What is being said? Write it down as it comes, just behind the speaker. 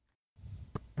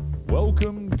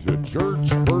Welcome to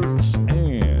Church Hurts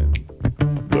and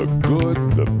the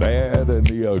good, the bad, and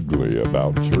the ugly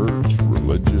about church,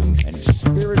 religion, and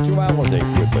spirituality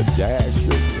with a dash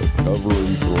of recovery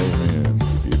thrown in.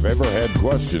 If you've ever had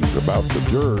questions about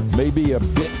the church, maybe a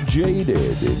bit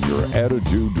jaded in your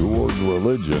attitude toward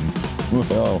religion,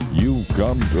 well, you've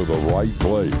come to the right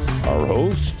place. Our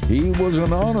host, he was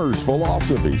an honors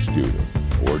philosophy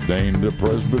student, ordained a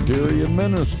Presbyterian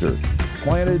minister,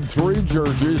 planted 3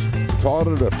 churches, taught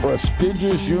at a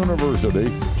prestigious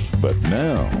university, but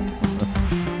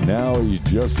now he's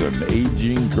just an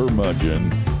aging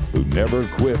curmudgeon who never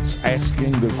quits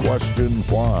asking the question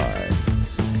why.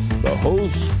 The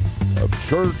host of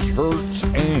Church Hurts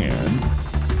and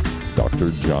Dr.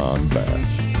 John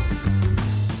Bass.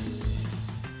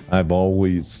 I've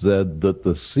always said that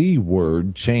the C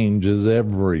word changes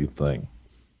everything.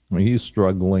 Are you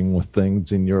struggling with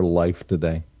things in your life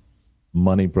today?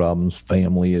 Money problems,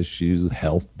 family issues,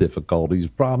 health difficulties,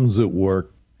 problems at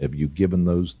work. Have you given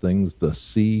those things the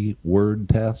C word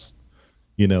test?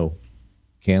 You know,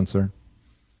 cancer.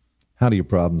 How do your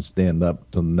problems stand up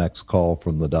to the next call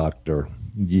from the doctor?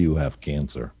 You have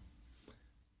cancer.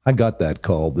 I got that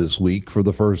call this week for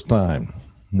the first time.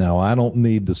 Now, I don't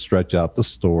need to stretch out the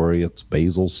story. It's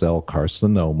basal cell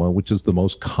carcinoma, which is the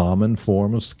most common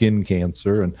form of skin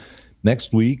cancer. And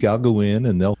next week, I'll go in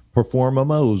and they'll perform a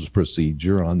Mohs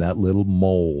procedure on that little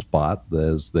mole spot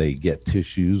as they get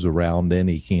tissues around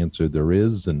any cancer there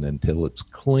is. And until it's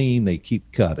clean, they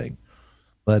keep cutting.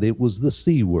 But it was the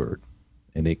C word,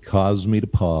 and it caused me to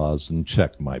pause and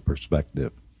check my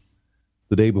perspective.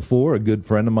 The day before, a good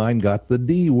friend of mine got the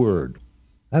D word.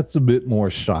 That's a bit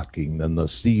more shocking than the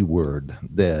C word,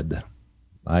 dead.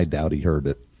 I doubt he heard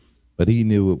it, but he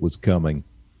knew it was coming.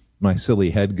 My silly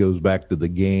head goes back to the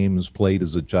games played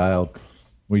as a child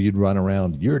where you'd run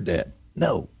around, you're dead.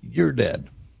 No, you're dead.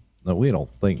 No, we don't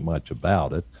think much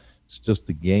about it. It's just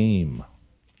a game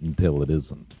until it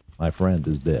isn't. My friend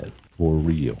is dead for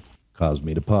real. Caused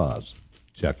me to pause,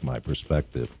 check my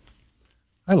perspective.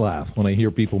 I laugh when I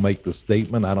hear people make the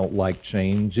statement, I don't like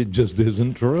change. It just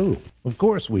isn't true. Of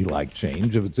course we like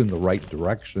change if it's in the right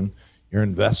direction. Your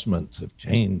investments have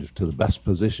changed to the best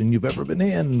position you've ever been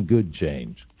in. Good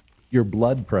change. Your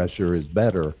blood pressure is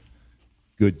better.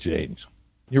 Good change.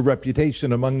 Your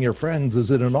reputation among your friends is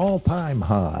at an all-time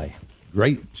high.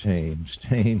 Great change.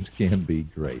 Change can be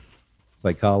great.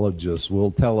 Psychologists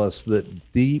will tell us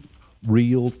that deep,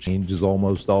 real change is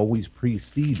almost always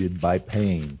preceded by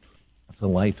pain. So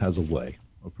life has a way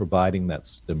of providing that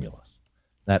stimulus,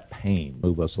 that pain,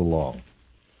 move us along.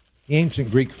 The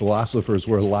ancient Greek philosophers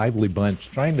were a lively bunch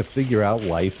trying to figure out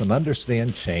life and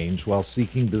understand change while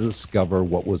seeking to discover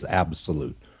what was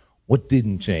absolute, what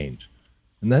didn't change.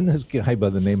 And then this guy by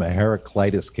the name of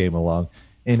Heraclitus came along,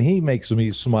 and he makes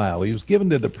me smile. He was given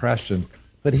to depression,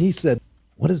 but he said,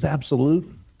 what is absolute?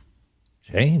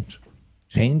 Change.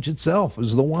 Change itself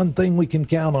is the one thing we can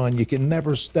count on. You can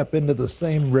never step into the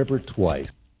same river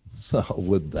twice. So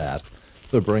with that,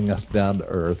 to bring us down to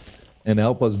earth and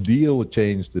help us deal with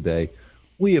change today,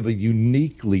 we have a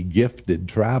uniquely gifted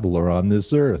traveler on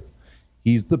this earth.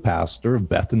 He's the pastor of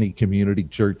Bethany Community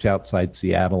Church outside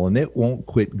Seattle, and it won't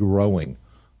quit growing.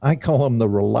 I call him the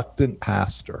reluctant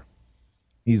pastor.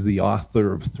 He's the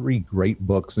author of 3 great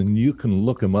books, and you can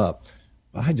look him up.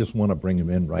 But I just want to bring him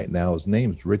in right now. His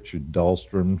name's Richard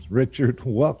Dahlstrom. Richard,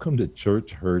 welcome to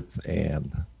Church Hurts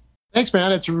and. Thanks,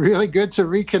 man. It's really good to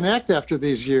reconnect after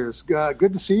these years.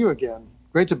 Good to see you again.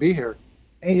 Great to be here.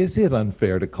 Hey, is it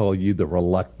unfair to call you the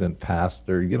reluctant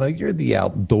pastor? You know, you're the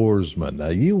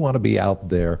outdoorsman. You want to be out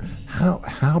there.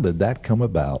 How did that come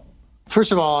about?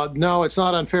 First of all, no, it's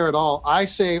not unfair at all. I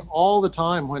say all the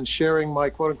time when sharing my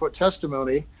quote-unquote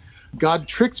testimony, God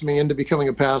tricked me into becoming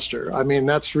a pastor. I mean,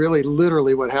 that's really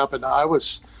literally what happened. I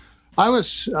was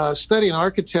studying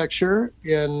architecture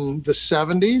in the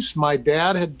 70s. My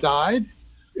dad had died.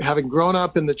 Having grown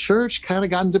up in the church, kind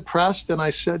of gotten depressed. And I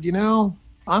said, you know,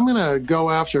 I'm going to go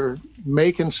after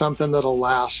making something that'll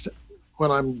last when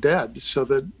I'm dead so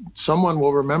that someone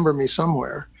will remember me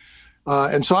somewhere.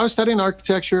 And so I was studying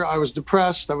architecture. I was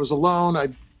depressed. I was alone.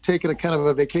 I'd taken a kind of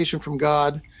a vacation from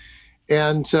God.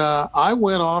 And I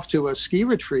went off to a ski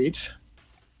retreat,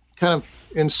 kind of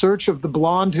in search of the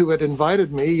blonde who had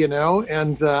invited me, you know,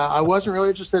 and I wasn't really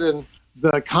interested in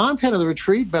the content of the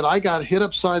retreat, but I got hit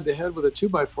upside the head with a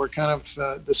 2x4. Kind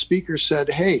of the speaker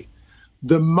said, hey,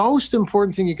 the most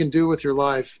important thing you can do with your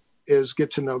life is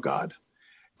get to know God.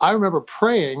 I remember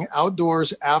praying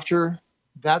outdoors after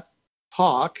that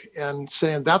talk and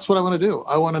saying, that's what I want to do.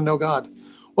 I want to know God.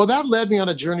 Well, that led me on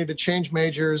a journey to change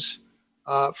majors,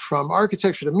 from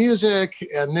architecture to music.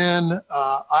 And then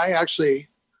I actually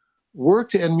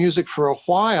worked in music for a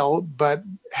while, but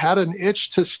had an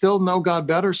itch to still know God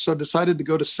better. So decided to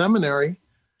go to seminary,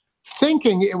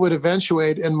 thinking it would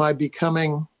eventuate in my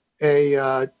becoming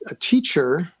a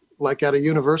teacher, like at a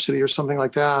university or something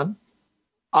like that.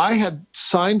 I had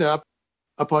signed up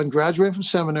upon graduating from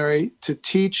seminary to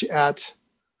teach at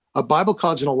a Bible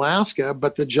college in Alaska,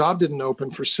 but the job didn't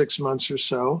open for 6 months or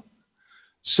so.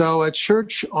 So a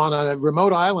church on a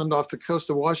remote island off the coast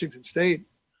of Washington State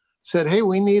said, hey,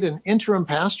 we need an interim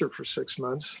pastor for 6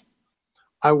 months.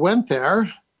 I went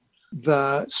there.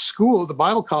 The school, the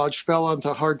Bible college, fell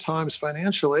onto hard times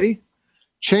financially,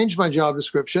 changed my job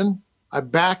description. I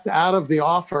backed out of the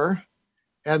offer,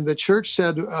 and the church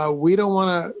said, we don't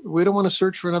want to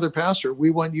search for another pastor.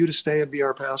 We want you to stay and be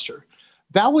our pastor.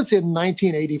 That was in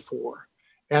 1984.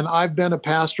 And I've been a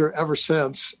pastor ever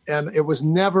since, and it was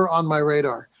never on my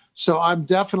radar. So I'm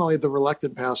definitely the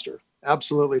reluctant pastor.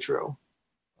 Absolutely true.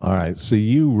 All right. So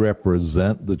you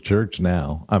represent the church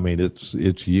now. I mean, it's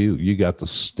you. You got the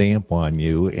stamp on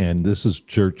you, and this is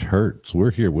Church Hurts.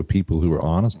 We're here with people who are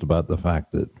honest about the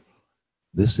fact that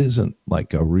this isn't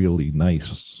like a really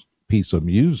nice piece of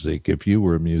music if you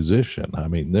were a musician. I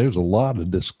mean, there's a lot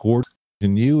of discord.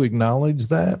 Can you acknowledge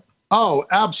that? Oh,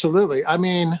 absolutely. I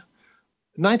mean,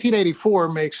 1984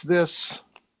 makes this,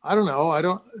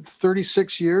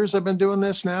 36 years I've been doing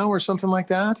this now or something like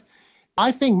that.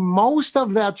 I think most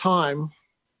of that time,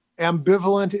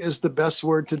 ambivalent is the best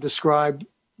word to describe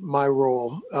my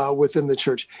role within the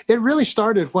church. It really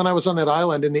started when I was on that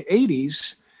island in the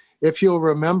 80s. If you'll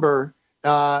remember,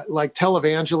 like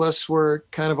televangelists were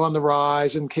kind of on the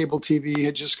rise and cable TV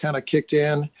had just kind of kicked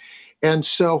in. And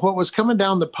so what was coming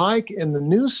down the pike in the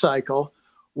news cycle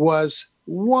was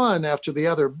one after the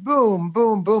other, boom,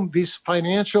 boom, boom, these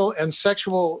financial and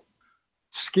sexual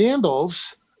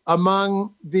scandals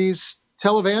among these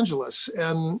televangelists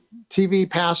and TV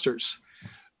pastors,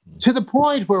 to the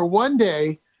point where one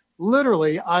day,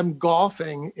 literally, I'm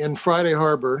golfing in Friday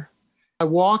Harbor. I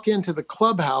walk into the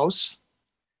clubhouse,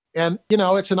 and,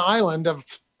 it's an island of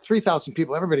 3,000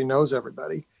 people. Everybody knows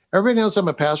everybody. Everybody knows I'm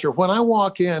a pastor. When I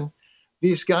walk in,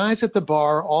 these guys at the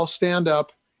bar all stand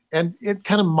up, and it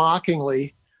kind of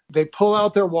mockingly, they pull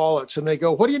out their wallets and they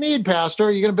go, "What do you need, Pastor?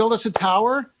 Are you going to build us a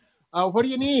tower? What do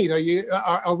you need?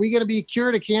 Are we going to be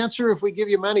cured of cancer if we give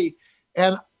you money?"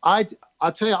 And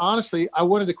I'll tell you honestly, I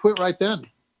wanted to quit right then.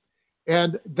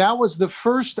 And that was the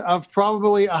first of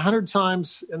probably 100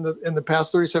 times in the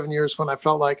past 37 years when I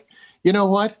felt like, you know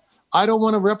what? I don't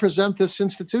want to represent this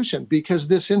institution because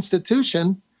this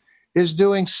institution is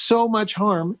doing so much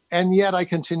harm, and yet I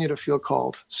continue to feel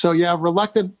called. So yeah,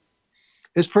 reluctant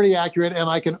is pretty accurate, and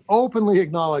I can openly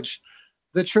acknowledge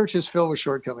the church is filled with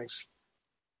shortcomings.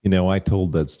 I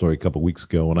told that story a couple of weeks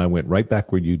ago, and I went right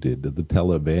back where you did to the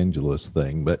televangelist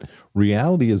thing. But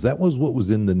reality is that was what was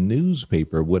in the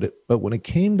newspaper. But when it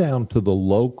came down to the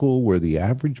local, where the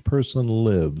average person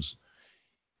lives,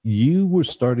 you were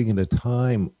starting at a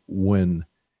time when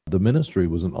the ministry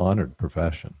was an honored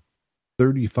profession.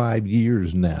 35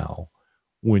 years now,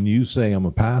 when you say I'm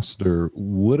a pastor,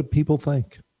 what do people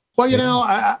think?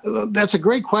 Well, that's a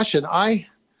great question. I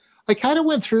kind of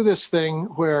went through this thing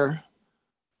where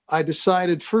I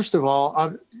decided, first of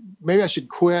all, maybe I should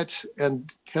quit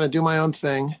and kind of do my own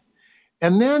thing.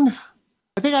 And then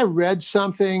I think I read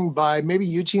something by maybe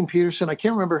Eugene Peterson. I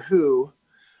can't remember who,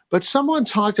 but someone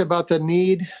talked about the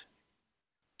need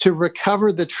to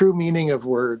recover the true meaning of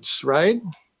words, right?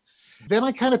 Then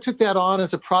I kind of took that on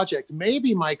as a project.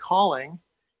 Maybe my calling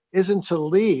isn't to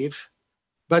leave,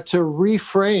 but to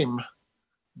reframe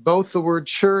both the word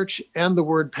church and the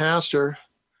word pastor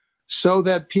so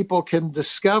that people can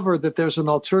discover that there's an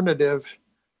alternative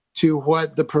to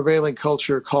what the prevailing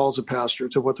culture calls a pastor,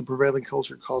 to what the prevailing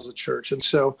culture calls a church. And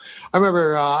so I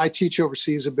remember I teach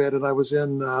overseas a bit, and I was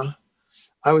in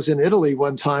Italy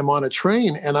one time on a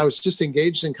train, and I was just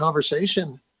engaged in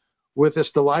conversation with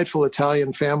this delightful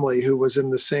Italian family who was in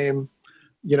the same,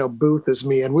 booth as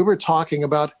me. And we were talking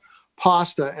about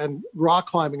pasta and rock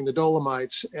climbing in the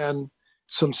Dolomites and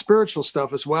some spiritual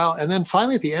stuff as well. And then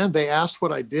finally at the end, they asked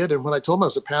what I did. And when I told them I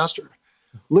was a pastor,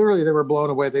 literally they were blown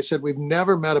away. They said, "We've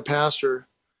never met a pastor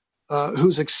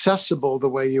who's accessible the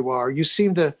way you are. You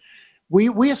seem to,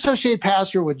 we associate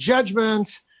pastor with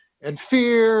judgment and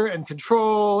fear and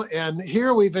control. And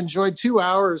here we've enjoyed 2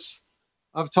 hours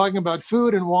of talking about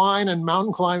food and wine and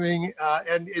mountain climbing.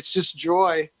 And it's just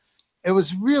joy." It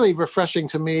was really refreshing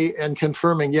to me and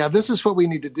confirming, yeah, this is what we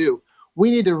need to do.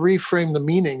 We need to reframe the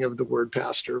meaning of the word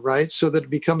pastor, right? So that it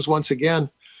becomes once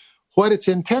again what it's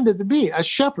intended to be, a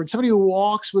shepherd, somebody who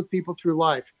walks with people through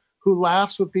life, who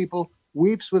laughs with people,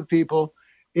 weeps with people,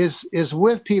 is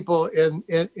with people in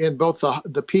both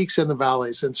the peaks and the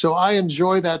valleys. And so I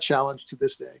enjoy that challenge to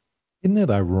this day. Isn't it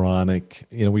ironic?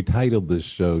 We titled this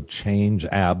show Change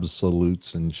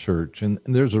Absolutes in Church. And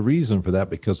there's a reason for that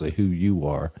because of who you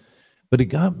are. But it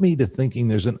got me to thinking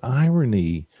there's an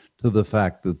irony to the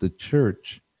fact that the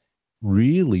church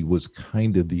really was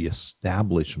kind of the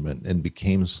establishment and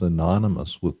became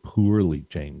synonymous with poorly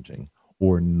changing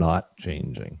or not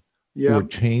changing or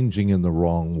changing in the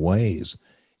wrong ways.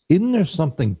 Isn't there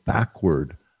something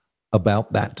backward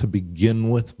about that to begin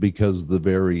with? Because the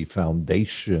very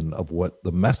foundation of what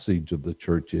the message of the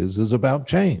church is about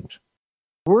change.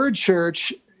 Word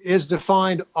church is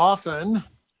defined often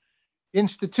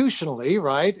institutionally,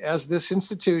 right, as this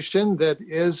institution that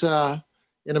is,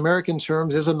 in American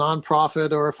terms, is a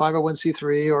nonprofit or a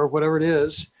 501c3 or whatever it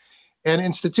is. And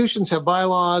institutions have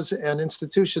bylaws and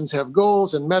institutions have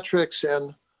goals and metrics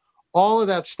and all of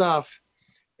that stuff.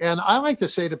 And I like to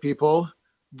say to people,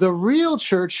 the real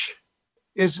church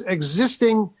is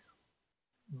existing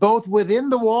both within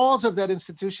the walls of that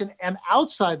institution and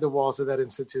outside the walls of that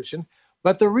institution.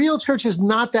 But the real church is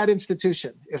not that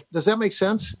institution. Does that make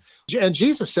sense? And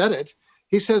Jesus said it.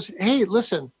 He says, hey,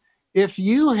 listen, if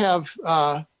you have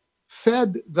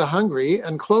fed the hungry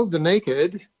and clothed the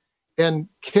naked and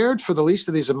cared for the least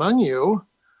of these among you,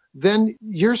 then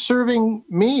you're serving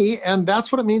me. And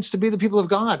that's what it means to be the people of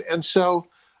God. And so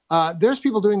there's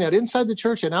people doing that inside the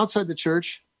church and outside the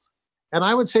church. And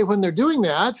I would say when they're doing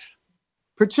that,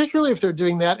 particularly if they're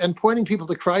doing that and pointing people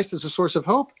to Christ as a source of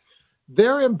hope,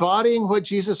 they're embodying what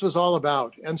Jesus was all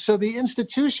about. And so the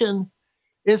institution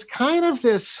is kind of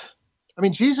this,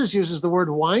 Jesus uses the word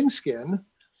wineskin.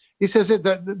 He says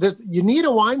that you need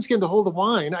a wineskin to hold the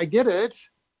wine. I get it,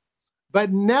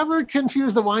 but never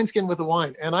confuse the wineskin with the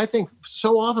wine. And I think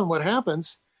so often what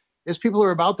happens is people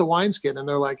are about the wineskin and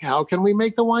they're like, how can we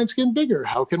make the wineskin bigger?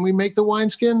 How can we make the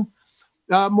wineskin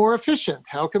more efficient?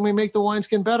 How can we make the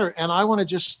wineskin better? And I want to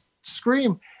just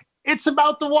scream, it's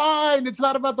about the wine. It's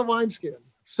not about the wineskin.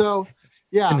 So,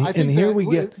 I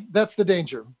think that's the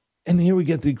danger. And here we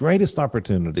get the greatest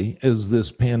opportunity as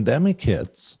this pandemic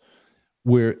hits,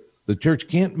 where the church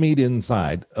can't meet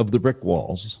inside of the brick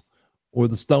walls or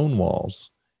the stone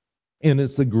walls. And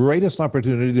it's the greatest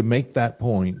opportunity to make that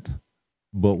point.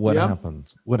 But what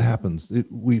happens? What happens?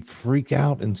 We freak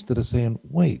out instead of saying,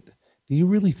 wait, do you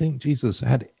really think Jesus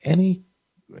had any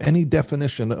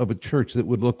definition of a church that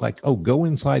would look like, go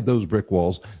inside those brick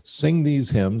walls, sing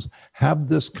these hymns, have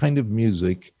this kind of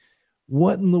music?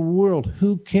 What in the world?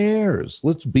 Who cares?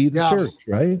 Let's be the church,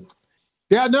 right?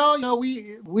 Yeah, no,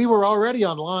 we were already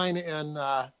online, and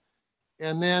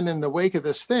then in the wake of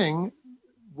this thing,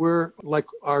 we're like,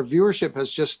 our viewership has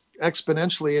just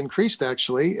exponentially increased,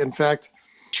 actually. In fact,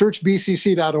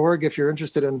 churchbcc.org, if you're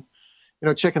interested in,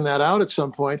 checking that out at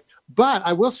some point. But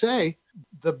I will say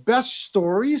the best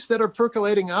stories that are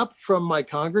percolating up from my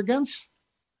congregants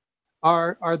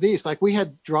are these. Like, we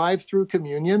had drive-through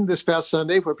communion this past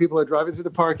Sunday where people are driving through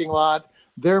the parking lot.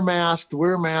 They're masked,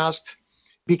 we're masked,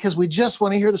 because we just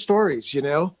want to hear the stories,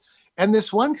 And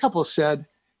this one couple said,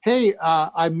 hey,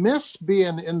 I miss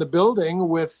being in the building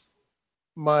with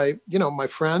my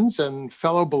friends and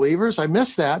fellow believers. I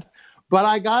miss that. But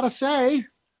I got to say,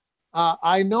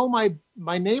 I know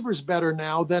my neighbors better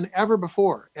now than ever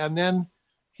before. And then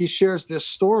he shares this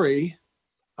story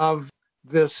of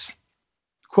this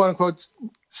quote unquote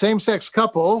same-sex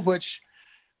couple, which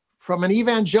from an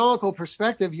evangelical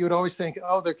perspective, you would always think,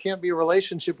 there can't be a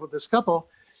relationship with this couple.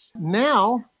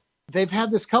 Now they've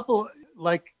had this couple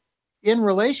like in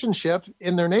relationship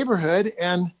in their neighborhood,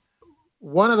 and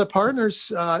one of the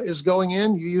partners is going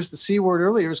in, you used the C word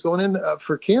earlier, is going in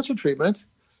for cancer treatment.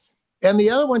 And the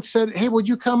other one said, hey, would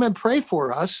you come and pray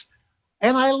for us?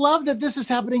 And I love that this is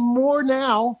happening more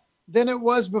now than it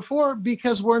was before,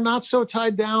 because we're not so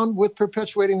tied down with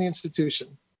perpetuating the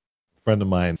institution. A friend of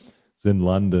mine is in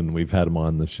London. We've had him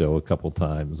on the show a couple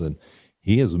times, and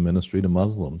he has a ministry to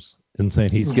Muslims, and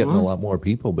saying he's getting a lot more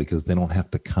people because they don't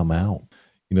have to come out.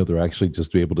 They're actually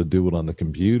just able to do it on the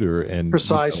computer, and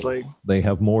precisely they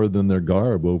have more than their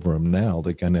garb over them now.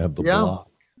 They kind of have the block.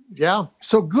 Yeah.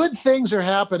 So good things are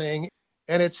happening.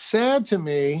 And it's sad to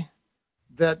me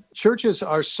that churches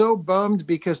are so bummed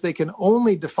because they can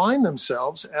only define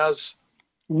themselves as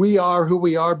we are who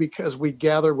we are because we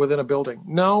gather within a building.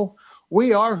 No,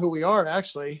 we are who we are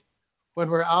actually when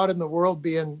we're out in the world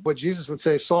being what Jesus would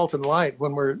say, salt and light,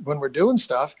 when we're doing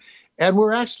stuff. And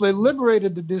we're actually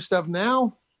liberated to do stuff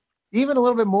now, even a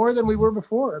little bit more than we were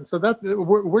before. And so that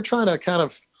we're trying to kind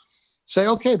of say,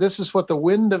 okay, this is what the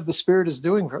wind of the Spirit is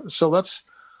doing. So let's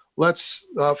let's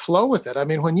flow with it. I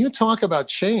mean, when you talk about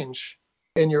change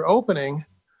in your opening,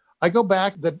 I go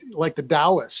back like the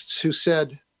Taoists who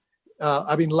said,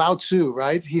 Lao Tzu,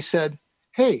 right? He said,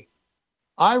 hey,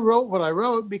 I wrote what I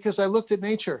wrote because I looked at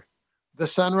nature. The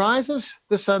sun rises,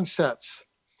 the sun sets.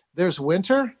 There's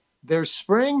winter, there's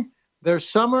spring, there's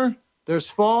summer, there's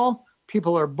fall.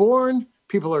 People are born,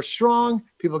 people are strong,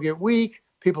 people get weak,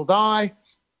 people die.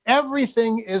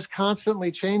 Everything is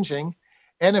constantly changing.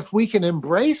 And if we can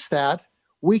embrace that,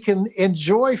 we can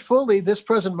enjoy fully this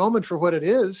present moment for what it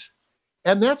is.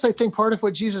 And that's, I think, part of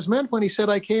what Jesus meant when he said,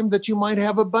 I came that you might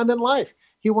have abundant life.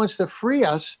 He wants to free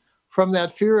us from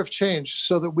that fear of change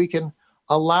so that we can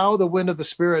allow the wind of the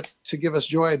Spirit to give us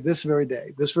joy this very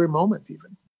day, this very moment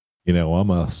even. You know, I'm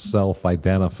a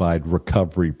self-identified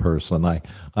recovery person.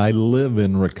 I live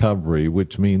in recovery,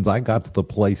 which means I got to the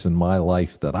place in my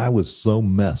life that I was so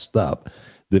messed up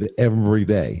that every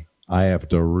day I have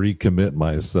to recommit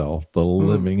myself to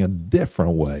living a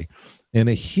different way. And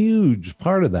a huge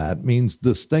part of that means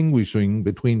distinguishing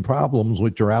between problems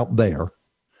which are out there,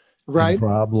 right, and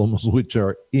problems which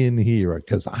are in here,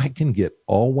 because I can get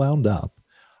all wound up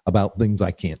about things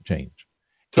I can't change.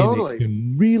 Totally. And it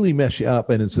can really mess you up.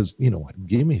 And it says, you know what,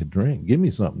 give me a drink, give me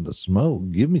something to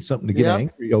smoke, give me something to get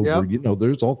angry over. You know,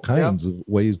 there's all kinds of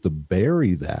ways to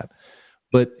bury that.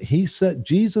 But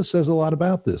Jesus says a lot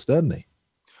about this, doesn't he?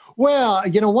 Well,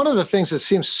 you know, one of the things that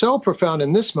seems so profound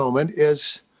in this moment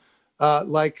is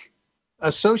like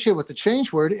associated with the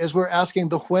change word is we're asking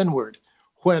the when word.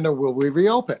 When will we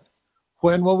reopen?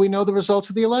 When will we know the results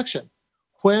of the election?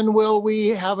 When will we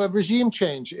have a regime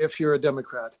change if you're a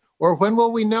Democrat? Or when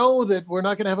will we know that we're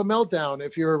not going to have a meltdown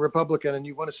if you're a Republican and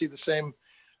you want to see the same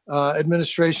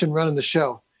administration running the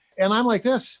show? And I'm like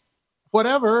this,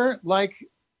 whatever, like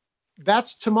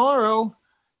that's tomorrow.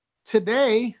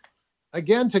 Today,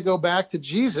 again, to go back to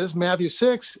Jesus, Matthew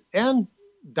 6, and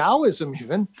Taoism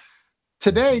even,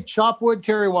 today, chop wood,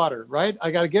 carry water, right? I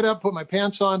got to get up, put my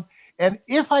pants on. And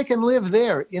if I can live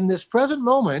there in this present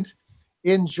moment,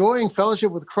 enjoying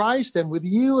fellowship with Christ and with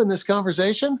you in this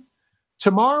conversation,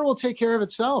 tomorrow will take care of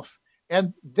itself.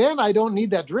 And then I don't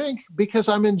need that drink because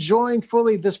I'm enjoying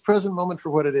fully this present moment for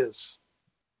what it is.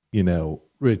 You know,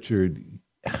 Richard,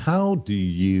 how do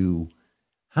you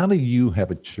have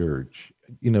a church,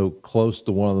 you know, close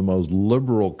to one of the most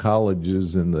liberal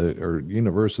colleges or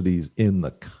universities in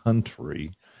the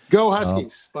country? Go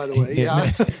Huskies, by the way.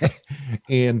 Yeah.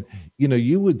 And, you know,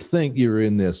 you would think you're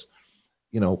in this,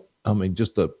 you know, I mean,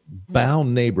 just a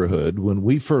bound neighborhood. When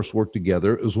we first worked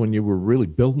together, it was when you were really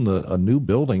building a new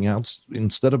building out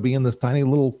instead of being this tiny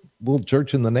little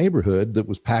church in the neighborhood that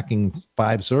was packing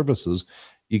 5 services.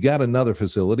 You got another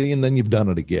facility and then you've done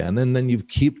it again. And then you've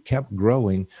kept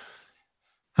growing.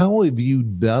 How have you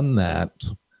done that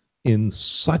in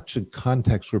such a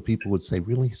context where people would say,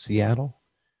 really, Seattle?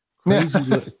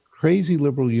 Crazy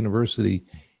liberal university.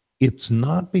 It's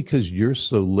not because you're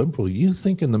so liberal. You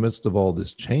think in the midst of all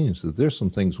this change that there's some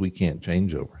things we can't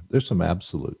change over. There's some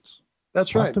absolutes.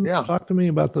 That's right. Talk to me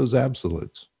about those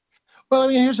absolutes. Well, I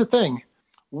mean, here's the thing.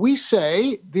 We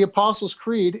say the Apostles'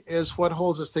 Creed is what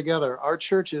holds us together. Our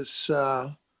church is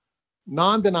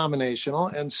non-denominational.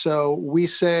 And so we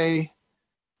say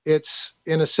it's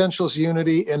in essentials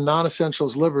unity, in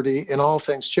non-essentials liberty, in all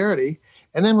things charity.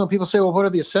 And then when people say, well, what are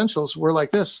the essentials? We're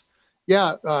like this.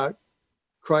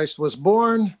 Christ was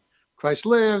born, Christ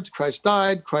lived, Christ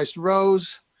died, Christ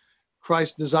rose,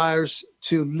 Christ desires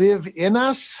to live in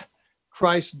us.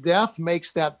 Christ's death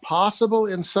makes that possible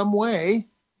in some way.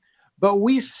 But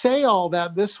we say all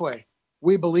that this way.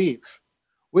 We believe.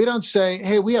 We don't say,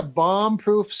 hey, we have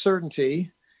bomb-proof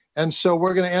certainty, and so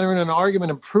we're going to enter in an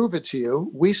argument and prove it to you.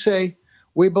 We say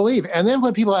we believe. And then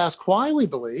when people ask why we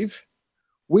believe,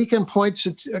 we can point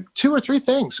to 2 or 3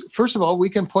 things. First of all, we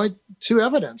can point to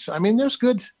evidence. I mean, there's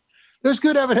good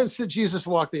evidence that Jesus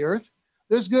walked the earth.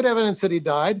 There's good evidence that he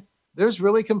died. There's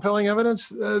really compelling evidence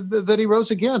that he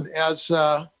rose again, as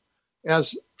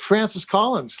Francis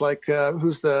Collins,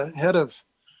 who's the head of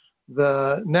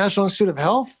the National Institute of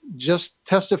Health, just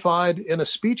testified in a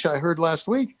speech I heard last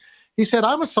week. He said,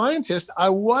 I'm a scientist. I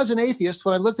was an atheist.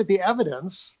 When I looked at the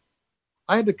evidence,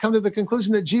 I had to come to the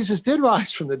conclusion that Jesus did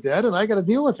rise from the dead, and I got to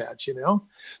deal with that, you know?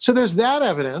 So there's that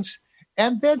evidence.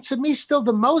 And then to me, still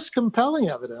the most compelling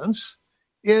evidence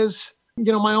is,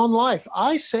 you know, my own life.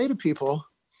 I say to people,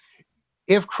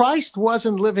 if Christ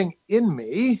wasn't living in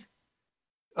me,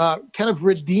 kind of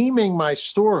redeeming my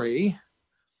story,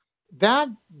 that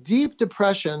deep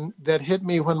depression that hit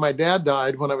me when my dad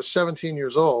died when I was 17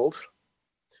 years old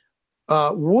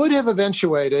would have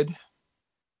eventuated,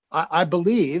 I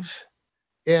believe,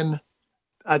 in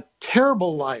a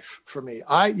terrible life for me.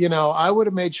 I would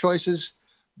have made choices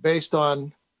based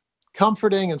on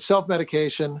comforting and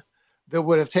self-medication that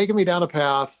would have taken me down a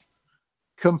path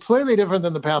completely different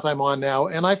than the path I'm on now.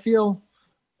 And I feel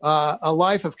a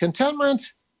life of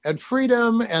contentment and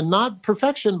freedom, and not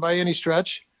perfection by any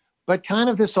stretch, but kind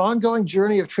of this ongoing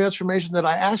journey of transformation that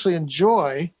I actually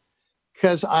enjoy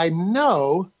because I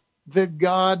know that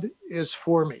God is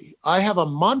for me. I have a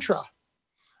mantra,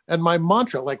 and my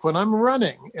mantra, like when I'm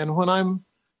running and when I'm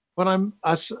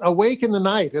awake in the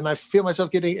night and I feel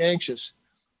myself getting anxious,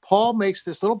 Paul makes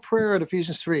this little prayer in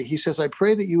Ephesians 3. He says, I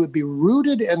pray that you would be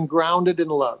rooted and grounded in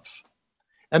love.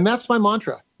 And that's my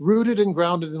mantra, rooted and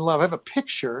grounded in love. I have a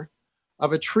picture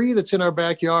of a tree that's in our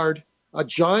backyard, a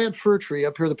giant fir tree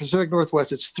up here in the Pacific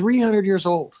Northwest. It's 300 years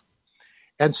old.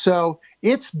 And so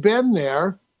it's been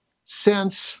there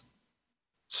since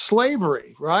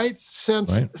slavery, right?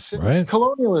 Since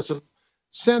colonialism,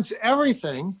 since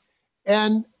everything.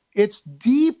 And it's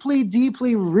deeply,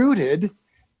 deeply rooted.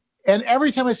 And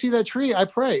every time I see that tree, I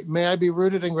pray, may I be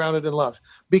rooted and grounded in love.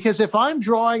 Because if I'm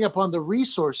drawing upon the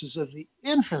resources of the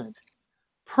infinite,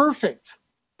 perfect,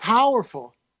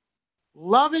 powerful,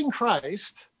 loving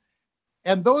Christ,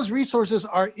 and those resources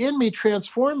are in me,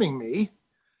 transforming me,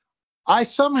 I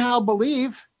somehow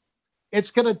believe it's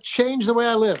going to change the way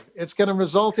I live. It's going to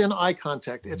result in eye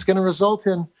contact. It's going to result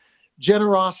in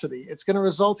generosity. It's going to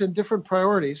result in different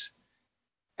priorities.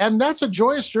 And that's a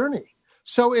joyous journey.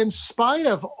 So in spite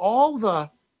of all the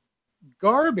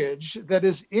garbage that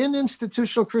is in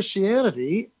institutional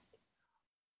Christianity,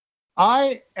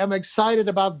 I am excited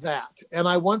about that. And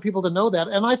I want people to know that.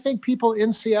 And I think people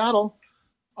in Seattle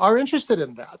are interested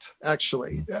in that,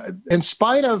 actually. In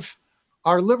spite of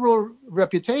our liberal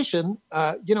reputation,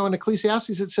 in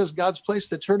Ecclesiastes, it says God's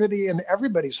placed eternity in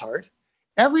everybody's heart.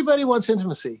 Everybody wants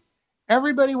intimacy.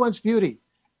 Everybody wants beauty.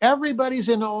 Everybody's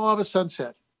in awe of a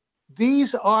sunset.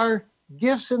 These are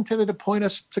gifts intended to point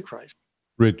us to Christ.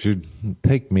 Richard,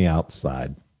 take me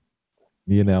outside.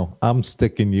 I'm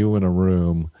sticking you in a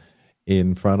room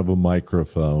in front of a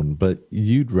microphone, but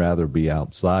you'd rather be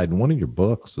outside. And one of your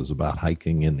books is about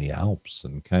hiking in the Alps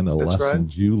and kind of That's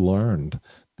lessons right. you learned.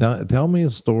 Tell me a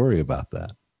story about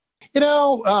that.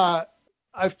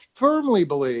 I firmly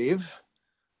believe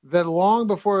that long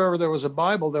before ever there was a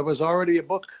Bible, there was already a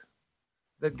book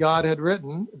that God had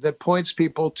written that points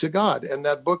people to God. And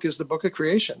that book is the book of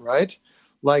creation, right?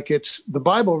 Like the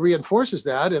Bible reinforces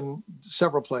that in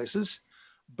several places.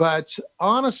 But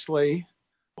honestly,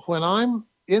 when I'm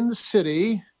in the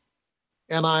city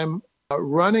and I'm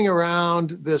running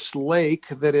around this lake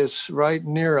that is right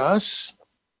near us,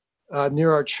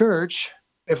 near our church,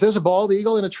 if there's a bald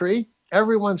eagle in a tree,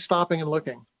 everyone's stopping and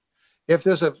looking. If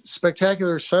there's a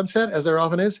spectacular sunset, as there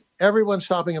often is, everyone's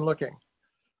stopping and looking.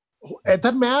 It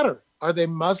doesn't matter. Are they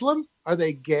Muslim? Are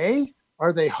they gay?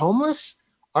 Are they homeless?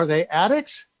 Are they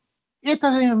addicts? It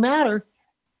doesn't even matter.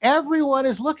 Everyone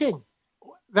is looking.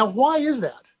 Now, why is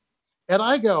that? And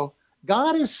I go,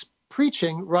 God is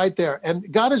preaching right there,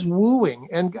 and God is wooing,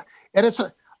 and it's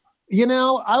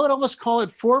I would almost call it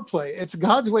foreplay. It's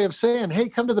God's way of saying, hey,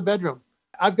 come to the bedroom.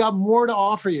 I've got more to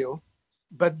offer you,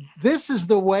 but this is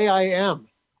the way I am.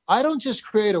 I don't just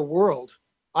create a world.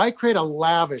 I create a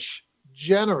lavish,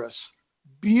 generous,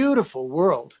 beautiful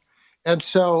world. And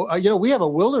so, we have a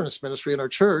wilderness ministry in our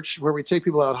church where we take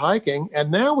people out hiking.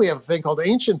 And now we have a thing called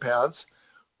Ancient Paths,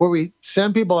 where we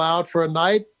send people out for a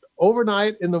night,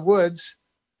 overnight in the woods,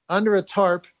 under a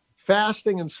tarp,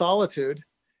 fasting in solitude.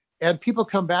 And people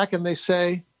come back and they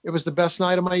say, it was the best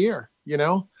night of my year,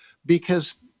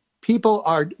 because we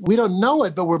don't know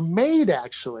it, but we're made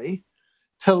actually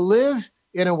to live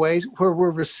in a way where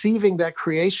we're receiving that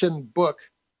creation book.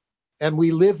 And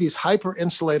we live these hyper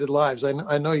insulated lives.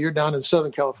 I know you're down in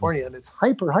Southern California and it's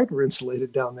hyper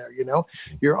insulated down there.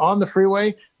 You're on the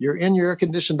freeway, you're in your air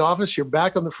conditioned office, you're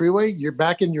back on the freeway, you're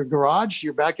back in your garage,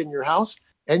 you're back in your house,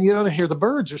 and you don't hear the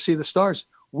birds or see the stars.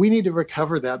 We need to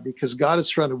recover that because God is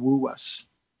trying to woo us.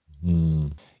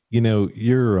 Your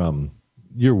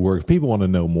work, if people want to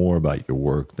know more about your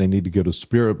work, they need to go to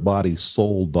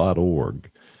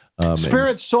spiritbodysoul.org.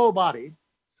 Spirit, soul, body.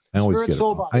 I always Spirit, get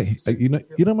soul, it. body. You know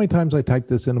how many times I type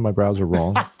this into my browser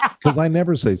wrong? Because I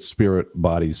never say spirit,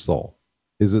 body, soul.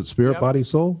 Is it spirit, body,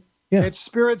 soul? Yeah. It's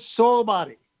spirit, soul,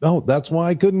 body. Oh, that's why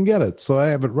I couldn't get it. So I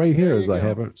have it right here. There you I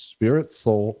have it, spirit,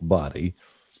 soul, body.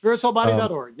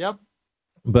 Spiritsoulbody.org. Yep.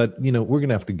 But, we're going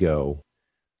to have to go.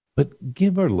 But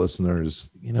give our listeners,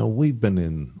 we've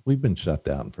been shut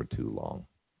down for too long.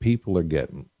 People are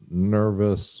getting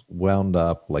nervous, wound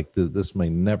up, like this may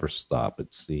never stop,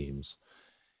 it seems.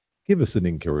 Give us an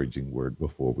encouraging word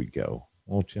before we go,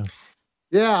 won't you?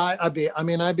 Yeah, I'd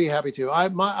be happy to.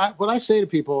 What I say to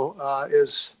people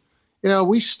is,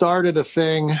 we started a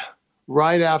thing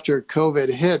right after COVID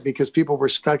hit because people were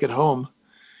stuck at home,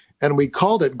 and we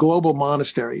called it Global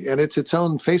Monastery, and it's its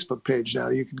own Facebook page now.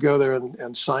 You could go there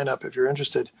and sign up if you're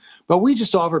interested. But we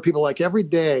just offer people, like, every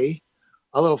day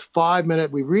a little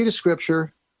 5-minute. We read a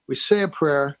scripture, we say a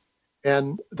prayer,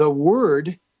 and the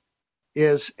word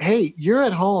is, hey, you're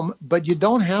at home, but you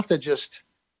don't have to just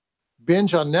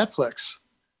binge on Netflix.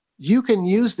 You can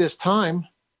use this time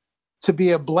to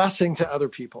be a blessing to other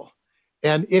people.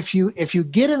 And if you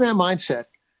get in that mindset,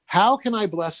 how can I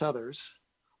bless others?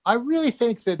 I really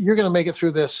think that you're going to make it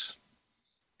through this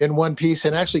in one piece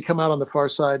and actually come out on the far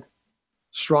side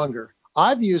stronger.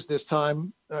 I've used this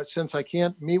time since I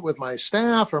can't meet with my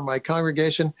staff or my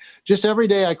congregation. Just every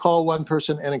day I call one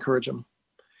person and encourage them.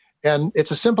 And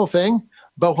it's a simple thing,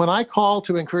 but when I call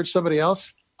to encourage somebody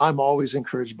else, I'm always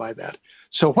encouraged by that.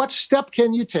 So what step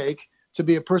can you take to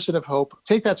be a person of hope?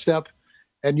 Take that step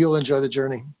and you'll enjoy the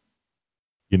journey.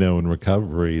 In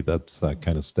recovery, that's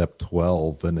kind of step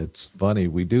 12. And it's funny,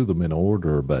 we do them in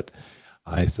order, but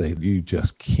I say you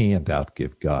just can't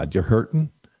outgive God. You're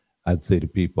hurting. I'd say to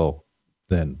people,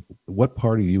 then what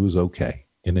part of you is okay?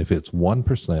 And if it's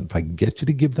 1%, if I can get you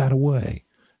to give that away,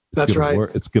 that's right.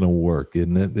 It's going to work,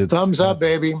 isn't it? It's thumbs up,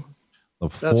 baby. The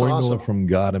formula awesome. From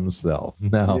God himself.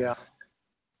 Now, yeah.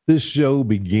 This show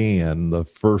began the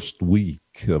first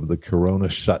week of the Corona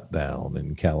shutdown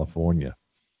in California.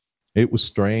 It was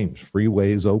strange.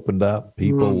 Freeways opened up.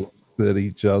 People looked at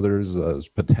each other as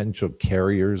potential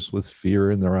carriers with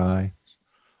fear in their eyes.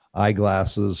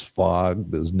 Eyeglasses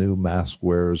fogged as new mask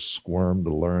wearers squirmed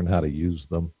to learn how to use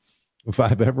them. If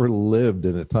I've ever lived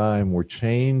in a time where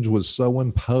change was so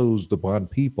imposed upon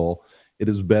people, it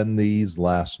has been these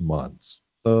last months.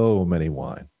 So many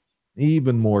whine,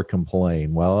 even more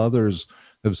complain, while others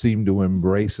have seemed to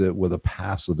embrace it with a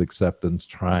passive acceptance,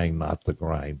 trying not to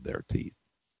grind their teeth.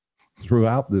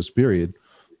 Throughout this period,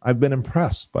 I've been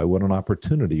impressed by what an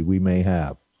opportunity we may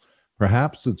have.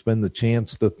 Perhaps it's been the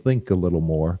chance to think a little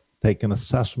more, take an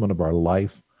assessment of our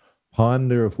life,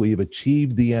 ponder if we've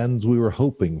achieved the ends we were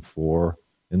hoping for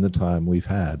in the time we've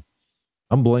had.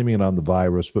 I'm blaming it on the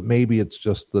virus, but maybe it's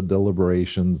just the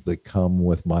deliberations that come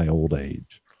with my old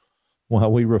age.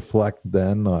 While we reflect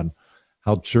then on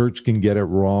how church can get it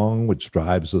wrong, which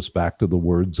drives us back to the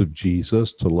words of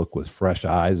Jesus to look with fresh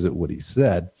eyes at what he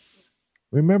said,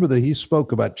 remember that he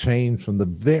spoke about change from the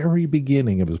very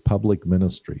beginning of his public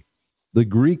ministry. The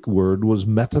Greek word was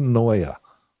metanoia,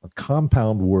 a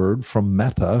compound word from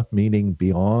meta, meaning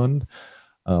beyond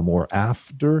or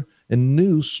after, and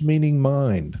nous, meaning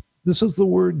mind. This is the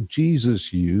word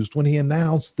Jesus used when he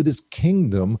announced that his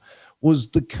kingdom was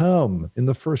to come in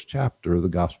the first chapter of the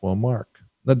Gospel of Mark.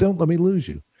 Now, don't let me lose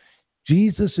you.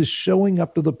 Jesus is showing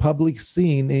up to the public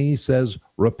scene and he says,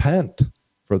 repent,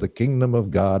 for the kingdom of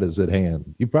God is at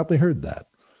hand. You've probably heard that.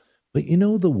 But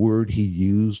the word he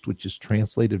used, which is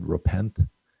translated repent?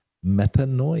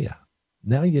 Metanoia.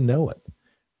 Now you know it.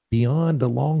 Beyond,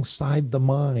 alongside the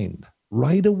mind.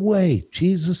 Right away,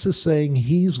 Jesus is saying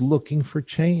he's looking for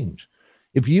change.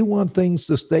 If you want things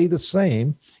to stay the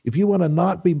same, if you want to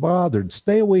not be bothered,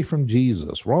 stay away from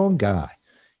Jesus. Wrong guy.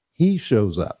 He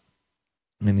shows up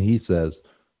and he says,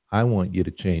 I want you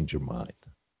to change your mind.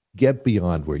 Get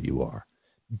beyond where you are.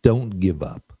 Don't give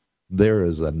up. There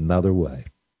is another way.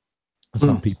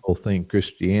 Some people think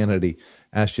Christianity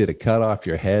asks you to cut off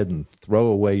your head and throw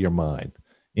away your mind.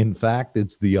 In fact,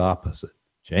 it's the opposite.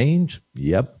 Change?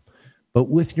 Yep. But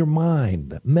with your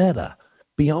mind, meta,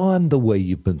 beyond the way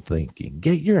you've been thinking.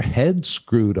 Get your head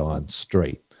screwed on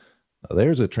straight. Now,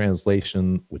 there's a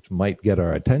translation which might get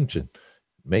our attention,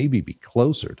 maybe be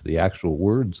closer to the actual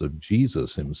words of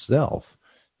Jesus himself.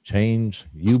 Change,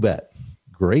 you bet.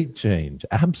 Great change.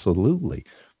 Absolutely.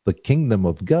 The kingdom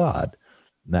of God.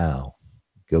 Now,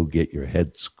 go get your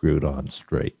head screwed on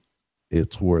straight.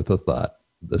 It's worth a thought.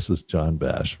 This is John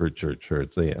Bash for Church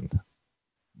Hurts And.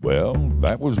 Well,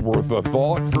 that was worth a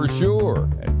thought for sure,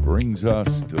 and brings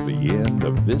us to the end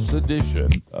of this edition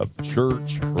of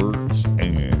Church Hurts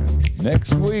And.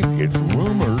 Next week, it's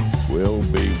rumored we'll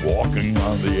be walking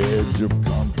on the edge of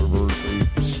controversy,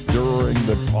 stirring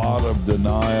the pot of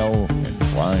denial, and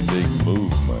finding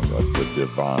movement of the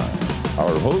divine.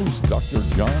 Our host, Dr.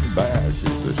 John Bash,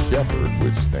 is the shepherd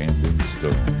with Standing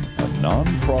Stone, a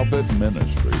nonprofit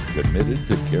ministry committed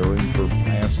to caring for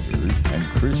pastors and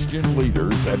Christian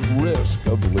leaders at risk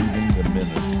of leaving the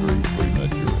ministry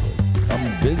prematurely. Come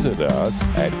visit us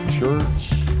at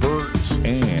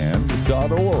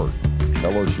churchhurtsand.org.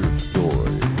 Tell us your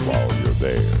story while you're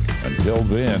there. Until Until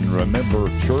then, remember,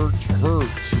 church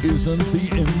hurts isn't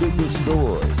the end of the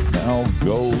story. Now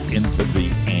go into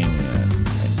the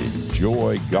and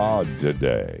enjoy God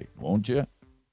today, won't you?